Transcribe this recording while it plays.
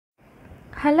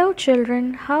Hello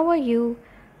children, how are you?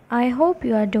 I hope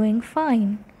you are doing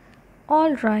fine.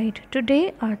 Alright,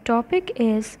 today our topic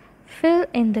is fill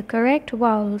in the correct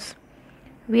vowels.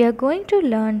 We are going to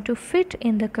learn to fit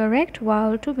in the correct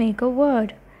vowel to make a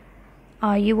word.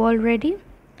 Are you all ready?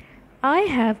 I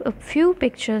have a few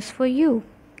pictures for you.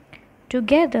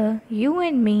 Together, you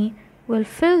and me will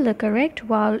fill the correct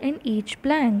vowel in each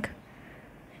blank.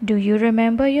 Do you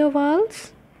remember your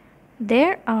vowels?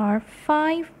 There are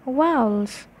 5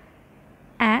 vowels: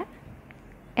 a,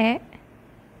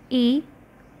 e,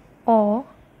 o,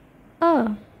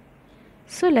 a.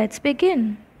 So let's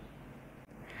begin.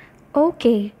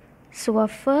 Okay, so our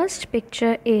first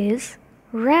picture is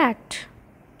rat.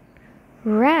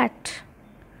 Rat.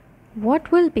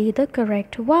 What will be the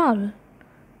correct vowel?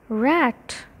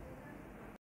 Rat.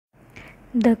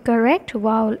 The correct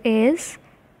vowel is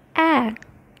a.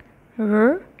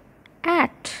 R,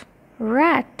 at,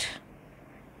 rat.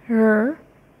 R,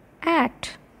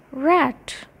 at,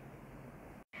 rat.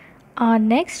 Our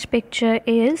next picture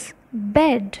is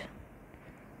bed.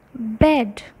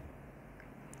 Bed.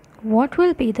 What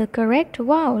will be the correct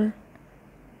vowel?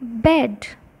 Bed.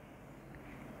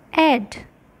 Ed,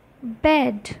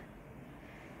 bed.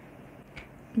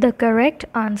 The correct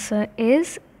answer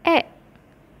is e.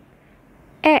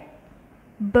 E.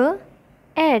 B,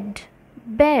 ed,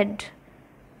 bed.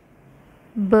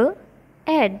 B,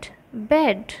 ed,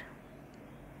 bed.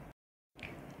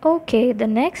 Okay, the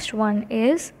next one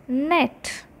is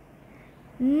net.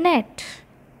 Net.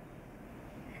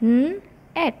 N,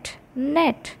 et,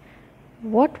 net.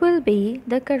 What will be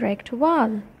the correct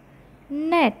vowel?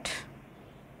 Net.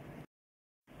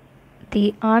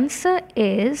 The answer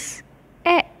is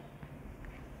e.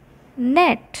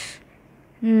 Net.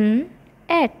 N,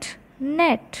 et,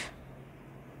 net.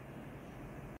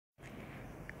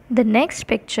 The next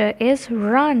picture is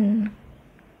run.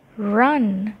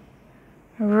 Run.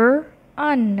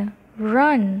 R-un,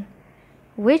 run.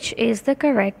 Which is the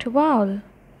correct vowel?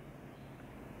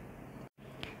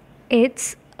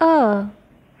 It's a.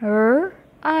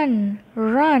 R-un,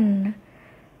 run.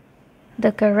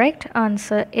 The correct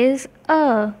answer is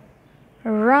a.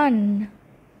 Run.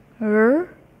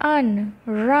 R-un,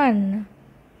 run.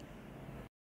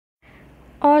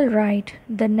 Alright,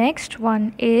 the next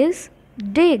one is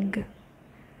dig.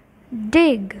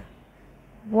 Dig.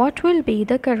 What will be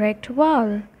the correct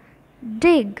vowel?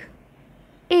 Dig.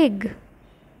 Ig.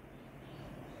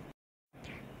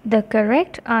 The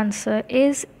correct answer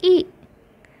is E.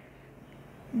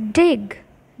 Dig.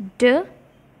 D,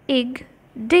 ig,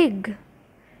 dig.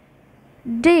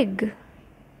 Dig.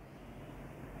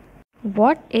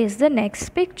 What is the next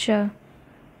picture?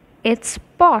 It's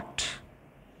pot.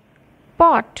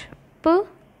 Pot. P,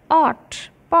 ot,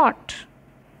 pot.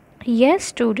 Yes,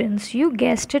 students, you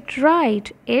guessed it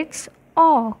right. It's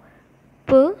o.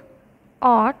 P,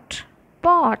 ot,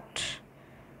 pot.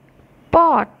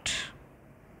 Pot.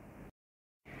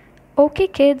 Okay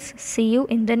kids, see you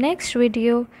in the next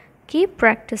video. Keep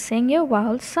practicing your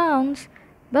vowel sounds.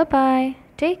 Bye bye.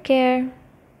 Take care.